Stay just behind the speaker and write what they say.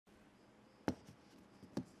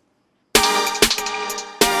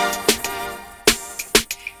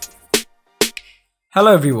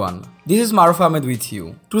Hello everyone, this is Maruf Ahmed with you.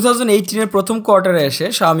 2018 এর প্রথম কোয়ার্টারে এসে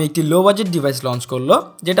Xiaomi একটি লো বাজেট ডিভাইস লঞ্চ করলো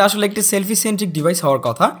যেটা আসলে একটি সেলফি সেন্ট্রিক ডিভাইস হওয়ার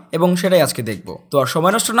কথা এবং সেটাই আজকে দেখব। তো আর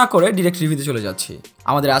সময় নষ্ট না করে ডাইরেক্ট রিভিউতে চলে যাচ্ছি।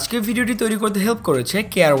 আমাদের আজকের ভিডিওটি তৈরি করতে হেল্প করেছে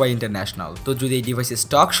KRY International। তো যদি এই ডিভাইসের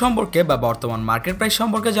স্টক সম্পর্কে বা বর্তমান মার্কেট প্রাইস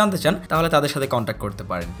সম্পর্কে জানতে চান তাহলে তাদের সাথে কন্ট্যাক্ট করতে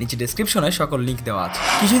পারেন। নিচে ডেসক্রিপশনে সকল লিংক দেওয়া আছে।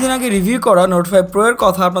 কিছুদিন আগে রিভিউ করা নোট 5 Pro এর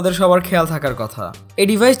কথা আপনাদের সবার খেয়াল থাকার কথা। এই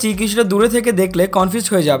ডিভাইসটি কিছুটা দূরে থেকে দেখলে কনফিউজ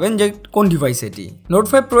হয়ে যাবেন যে কোন ডিভাইস এটি। নোট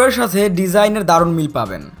 5 Pro এর সাথে ডিজাইনের দারুণ মিল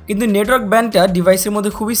পাবেন, কিন্তু নেটওয়ার্ক ব্যান্ডটা ডিভাইসের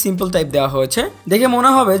মধ্যে খুবই সিম্পল টাইপ দেওয়া হয়েছে। দেখে মনে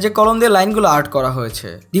হবে যে কলম দিয়ে লাইনগুলো আর্ট করা হয়েছে।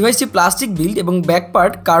 ডিভাইসটি প্লাস্টিক বিল্ড এবং ব্যাক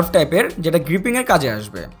পার্ট কার্ভ টাইপের, যেটা গ্রিপিং এর কাজে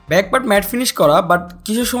আসবে। ব্যাক পার্ট ম্যাট ফিনিশ করা, বাট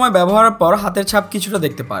কিছু সময় ব্যবহারের পর হাতের ছাপ কিছুটা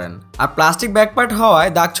দেখতে পারেন। আর প্লাস্টিক ব্যাক পার্ট হওয়ায়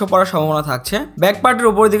দাগ ছোপ পড়ার সম্ভাবনা থাকছে। ব্যাক পার্টের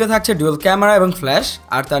উপর দিকে থাকছে ডুয়াল ক্যামেরা এবং ফ্ল্যাশ,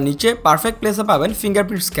 আর তার নিচে পারফেক্ট প্লেসে পাবেন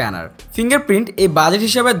ফিঙ্গারপ্রিন্ট স্ক্যানার। ফিঙ্গারপ্রিন্ট এই বাজেট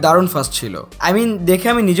হিসেবে দারুণ ফাস্ট ছিল। দেখে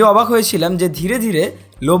আমি নিজেও অবাক হয়েছিলাম যে ধীরে ধীরে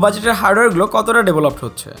লো বাজেটের হার্ডওয়্যারগুলো কতটা ডেভেলপড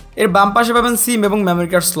হচ্ছে। এর বাম পাশে পাবেন সিম এবং মেমোরি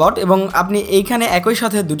কার্ড স্লট, এবং আপনি এইখানে একই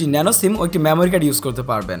সাথে দুটি ন্যানো সিম ও একটি মেমোরি কার্ড ইউজ করতে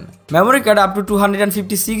পারবেন। Memory card up to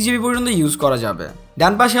 256 GB পর্যন্ত ইউজ করা যাবে।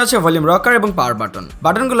 ডান পাশে আছে ভলিউম রকার এবং পাওয়ার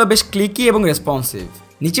বাটনগুলো বেশ ক্লিকি এবং রেসপন্সিভ।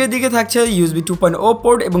 নিচের দিকে থাকছে USB 2.0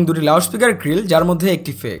 পোর্ট এবং দুটি লাউডস্পিকার গ্রিল, যার মধ্যে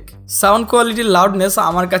একটি ফেক। সাউন্ড কোয়ালিটির লাউডনেস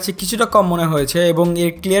আমার কাছে কিছুটা কম মনে হয়েছে এবং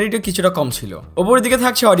এর ক্লিয়ারিটিও কিছুটা কম ছিল। ওপরের দিকে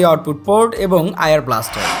থাকছে অডিও আউটপুট পোর্ট এবং আইআর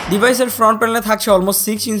ব্লাস্টার। ডিভাইসের ফ্রন্ট প্যানেলে থাকছে almost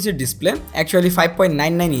 6 ইঞ্চের display, actually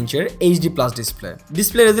 5.99 ইঞ্চের HD+ display.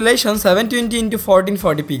 Display resolution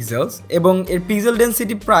 720x1440 pixels এবং এর পিক্সেল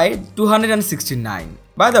ডেন্সিটি প্রায় 269।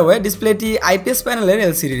 বাই দ্য ওয়ে, ডিসপ্লেটি IPS প্যানেলের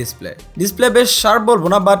LCD ডিসপ্লে বেশ শার্প বলবো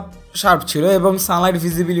না, বাট শার্প ছিল এবং সানলাইট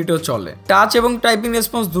ভিজিবিলিটিও চলে। টাচ এবং টাইপিং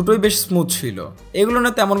রেসপন্স দুটোই বেশ স্মুথ ছিল। এগুলো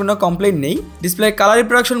না তেমন কোনো কমপ্লেইন নেই। ডিসপ্লের কালার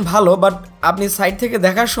রিপ্রোডাকশন ভালো, বাট আপনি সাইড থেকে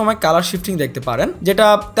দেখার সময় কালার শিফটিং দেখতে পারেন, যেটা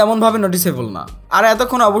তেমনভাবে নোটিসেবল না। আর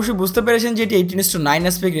এতক্ষণ অবশ্যই বুঝতে পেরেছেন যে এটি 18:9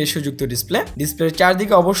 অ্যাসপেক্ট রেশিও যুক্ত ডিসপ্লের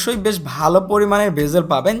চারদিকে অবশ্যই বেশ ভালো পরিমাণের বেজেল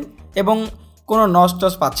পাবেন এবং কোনো নষ্ট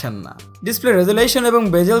পাচ্ছেন না। ডিসপ্লে রেজুলেশন এবং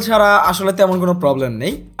বেজেল ছাড়া আসলে তেমন কোনো প্রবলেম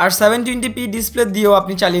নেই। আর 720p ডিসপ্লে দিয়েও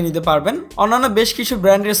আপনি চালিয়ে নিতে পারবেন। অন্যান্য বেশ কিছু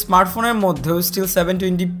ব্র্যান্ডের স্মার্টফোনের মধ্যেও স্টিল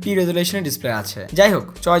 720p রেজুলেশনের ডিসপ্লে আছে। যাই হোক,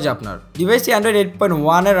 চয়েস আপনার। ডিভাইসটি অ্যান্ড্রয়েড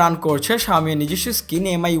 8.1 এ রান করছে Xiaomi নিজস্ব স্কিন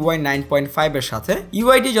MIUI 9.5 এর সাথে।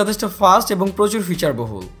 ইউআইটি যথেষ্ট ফাস্ট এবং প্রচুর ফিচার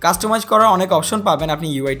বহুল। কাস্টমাইজ করার অনেক অপশন পাবেন আপনি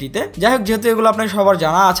ইউআইটিতে। যাই হোক, যেহেতু এগুলো আপনার সবার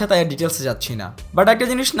জানা আছে তাই ডিটেলসে যাচ্ছি না। বাট একটা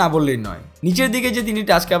জিনিস না বললেই নয়, নিচের দিকে যে 3টি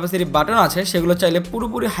টাচ ক্যাপাসিটি বাটন আছে সেগুলো চাইলে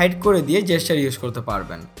পুরোপুরি হাইড করে দিয়ে জেস্টার ইউজ করতে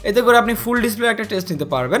পারবেন। এতে করে আপনি ফুল ডিসপ্লে একটা টেস্ট নিতে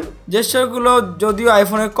পারবেন। জেস্টারগুলো যদিও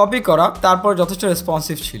আইফোনের কপি করা, তারপর যথেষ্ট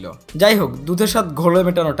রেসপন্সিভ ছিল। যাই হোক, দুধের সাথে ঘোলে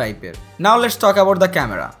মেটানো টাইপের। Now let's talk about the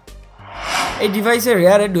camera. এই ডিভাইসের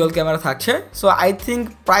রেয়ারে ডুয়াল ক্যামেরা থাকছে, সো আই থিঙ্ক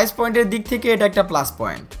প্রাইস পয়েন্টের দিক থেকে এটা একটা প্লাস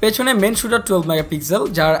পয়েন্ট। পেছনে মেন শুটার 12 মেগাপিক্সেল,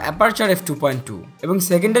 যার অ্যাপারচার f2.2, এবং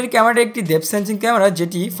সেকেন্ডারি ক্যামেরা একটি ডেপথ সেন্সিং ক্যামেরা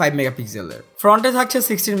যেটি 5 মেগাপিক্সেলের। ফ্রন্টে থাকছে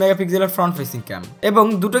 16 মেগাপিক্সেলের ফ্রন্ট ফেসিং ক্যাম এবং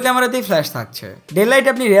দুটো ক্যামেরাতেই ফ্ল্যাশ থাকছে। ডে লাইট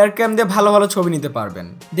আপনি রেয়ার ক্যাম দিয়ে ভালো ভালো ছবি নিতে পারবেন।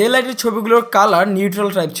 ডে লাইটের ছবিগুলোর কালার নিউট্রাল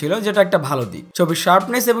টাইপ ছিল, যেটা একটা ভালো দিক। ছবির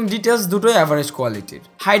শার্পনেস এবং ডিটেলস দুটোই অ্যাভারেজ কোয়ালিটির।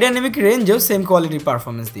 হাই ডাইনামিক রেঞ্জেও সেম কোয়ালিটির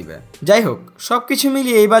পারফরমেন্স দিবে। যাই হোক, সবকিছু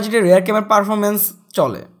মিলিয়ে এই বাজেটের রেয়ার ক্যামের পারফরমেন্স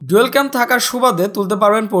চলে। ডুয়াল ক্যাম থাকার সুবাদে তুলতে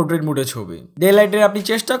পারবেন পোর্ট্রেট মুডে ছবি। ডে লাইটের আপনি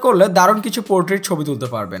চেষ্টা করলে দারুণ কিছু পোর্ট্রেট ছবি তুলতে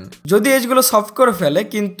পারবেন, যদি এজগুলো সফট করে ফেলে,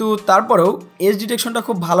 কিন্তু তারপরেও এজ ডিটেকশনটা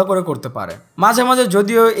খুব ভালো করে করতে পারে। মাঝে মাঝে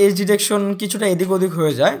যদিও এজ ডিটেকশন কিছুটা এদিক ওদিক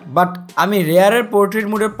হয়ে যায়, বাট আমি রেয়ারের পোর্ট্রেট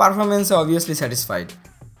মুডের পারফরমেন্সে অবভিয়াসলি স্যাটিসফাইড।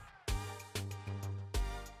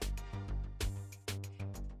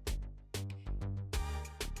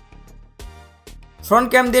 ফ্রন্ট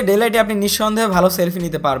ক্যাম দিয়ে ডে লাইটে আপনি নিঃসন্দেহে ভালো সেলফি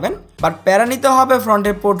নিতে পারবেন, বাট প্যারা নিতে হবে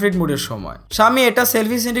ফ্রন্টের পোর্ট্রেট মুডের সময়। Xiaomi এটা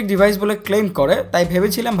সেলফি সেন্ট্রিক ডিভাইস বলে ক্লেম করে, তাই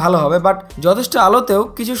ভেবেছিলাম ভালো হবে, বাট যথেষ্ট আলোতেও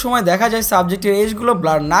কিছু সময় দেখা যায় সাবজেক্টের এজগুলো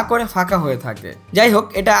ব্লার না করে ফাঁকা হয়ে থাকে। যাই হোক,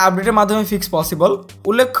 এটা আপডেটের মাধ্যমে ফিক্স পসিবল।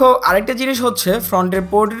 উল্লেখ্য আরেকটা জিনিস হচ্ছে, ফ্রন্টের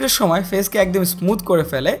পোর্ট্রেটের সময় ফেসকে একদম স্মুথ করে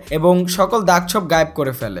ফেলে এবং সকল দাগ ছোপ গায়েব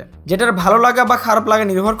করে ফেলে, যেটার ভালো লাগা বা খারাপ লাগা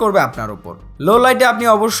নির্ভর করবে আপনার উপর। লো লাইটে আপনি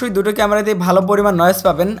অবশ্যই দুটো ক্যামেরাতেই ভালো পরিমাণ নয়েজ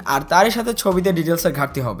পাবেন, আর তারই সাথে ছবিতে ডিটেলসের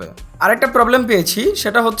ঘাটতি হবে। আরেকটা প্রবলেম পেয়েছি,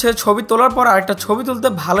 সেটা হচ্ছে ছবি তোলার পর আরেকটা ছবি তুলতে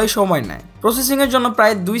ভালোই সময় নেয়। প্রসেসিং এর জন্য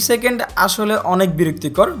প্রায় 2 সেকেন্ড আসলে অনেক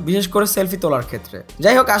বিরক্তিকর, বিশেষ করে সেলফি তোলার ক্ষেত্রে।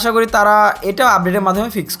 যাই হোক, আশা করি তারা এটাও আপডেটের মাধ্যমে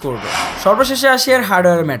ফিক্স করবে। সর্বশেষে আসি এর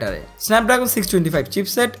hardware ম্যাটারে। Snapdragon 625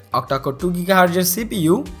 chipset, octa-core 2 GHz এর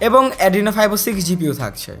CPU এবং Adreno 506 GPU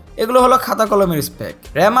থাকছে। এগুলো হলো খাতা কলমের স্পেক।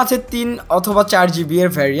 র্যাম আছে 3 অথবা 4 GB এর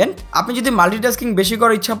ভ্যারিয়েন্ট। আপনি যদি মাল্টিটাস্কিং বেশি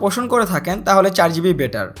করার ইচ্ছা পোষণ করে থাকেন তাহলে 4 GB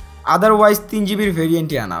better. Otherwise 3GB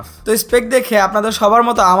ভেরিয়েন্টই enough. তো স্পেক দেখে আপনাদের সবার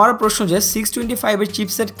মতো আমার প্রশ্ন যে 625 এর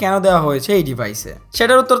চিপসেট কেন দেওয়া হয়েছে এই ডিভাইসে,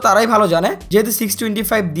 সেটার উত্তর তারাই ভালো জানে। যেহেতু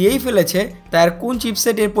 625 দিয়েই ফেলেছে, তাই আর কোন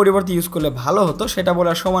চিপসেট এর পরিবর্তে ইউজ করলে ভালো হতো সেটা বলে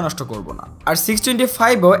আর সময় নষ্ট করব না। আর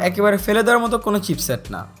 625ও একেবারে ফেলে দেওয়ার মতো কোনো চিপসেট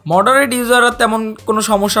না। মডারেট ইউজাররা তেমন কোনো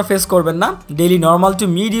সমস্যা ফেস করবেন না, ডেইলি নর্মাল টু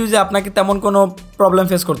মিড ইউজে আপনাকে তেমন কোনো প্রবলেম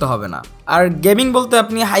ফেস করতে হবে না। আর গেমিং বলতে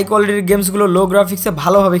আপনি হাই কোয়ালিটির গেমসগুলো লো গ্রাফিক্সে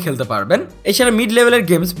ভালোভাবে খেলতে পারবেন। এছাড়া মিড লেভেলের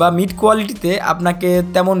গেমস বা মিড কোয়ালিটিতে আপনাকে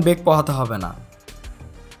তেমন বেগ পোহাতে হবে না।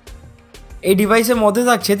 এই ডিভাইসের মধ্যে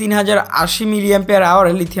থাকছে 3080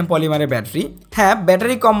 mAh লিথিয়াম পলিমারের ব্যাটারি। হ্যাঁ,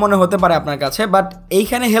 ব্যাটারি কম মনে হতে পারে আপনার কাছে, বাট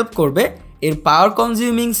এইখানে হেল্প করবে এর পাওয়ার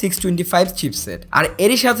কনজিউমিং 625 চিপসেট। আর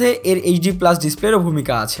এরই সাথে এর HD+ ডিসপ্লেরও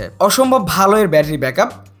ভূমিকা আছে। অসম্ভব ভালো এর ব্যাটারি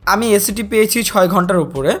ব্যাকআপ। আমি এসিটি পেয়েছি 6 ঘন্টার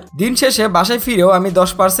উপরে। দিন শেষে বাসায় ফিরেও আমি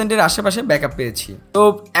 10%-এর আশেপাশে ব্যাকআপ পেয়েছি। তো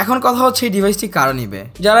এখন কথা হচ্ছে এই ডিভাইসটি কারা নিবে।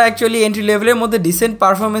 যারা অ্যাকচুয়ালি এন্ট্রি লেভেলের মধ্যে ডিসেন্ট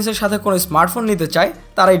পারফরমেন্সের সাথে কোনো স্মার্টফোন নিতে চায়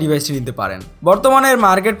তারা এই ডিভাইসটি নিতে পারেন। বর্তমানে এর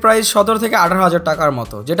মার্কেট প্রাইস 17 থেকে 18,000 টাকার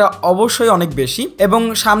মতো, যেটা অবশ্যই অনেক বেশি এবং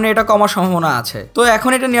সামনে এটা কমার সম্ভাবনা আছে। তো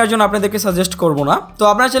এখন এটা নেওয়ার জন্য আপনাদেরকে সাজেস্ট করবো না। তো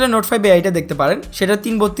আপনারা চাইলে Note 5 AI-টা দেখতে পারেন, সেটা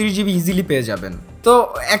 332GB ইজিলি পেয়ে যাবেন। তো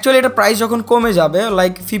অ্যাকচুয়ালি এটা প্রাইস যখন কমে যাবে,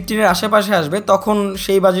 লাইক 15-এর আশেপাশে আসবে, তখন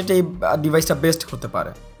সেই বাজেটে এই ডিভাইসটা বেস্ট হতে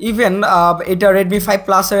পারে। ইভেন এটা Redmi 5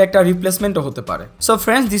 Plus-এর একটা রিপ্লেসমেন্টও হতে পারে। So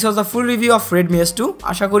friends, this was the full review of Redmi S2।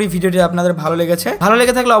 আশা করি ভিডিওটি আপনাদের ভালো লেগেছে। ভালো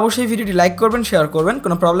লেগে থাকলে অবশ্যই ভিডিওটি লাইক করবেন, শেয়ার করবেন।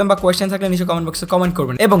 কোনো প্রবলেম বা কোয়েশ্চেন থাকলে নিচে কমেন্ট বক্সে কমেন্ট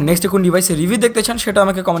করবেন এবং নেক্সট কোন ডিভাইসের রিভিউ দেখতে চান সেটা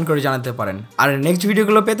আমাকে কমেন্ট করে জানাতে পারেন। আর নেক্সট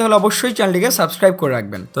ভিডিওগুলো পেতে হলে অবশ্যই চ্যানেলটিকে সাবস্ক্রাইব করে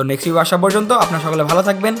রাখবেন। তো নেক্সট ভিডিও আসা পর্যন্ত আপনারা সকলে ভালো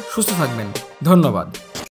থাকবেন, সুস্থ থাকবেন। ধন্যবাদ।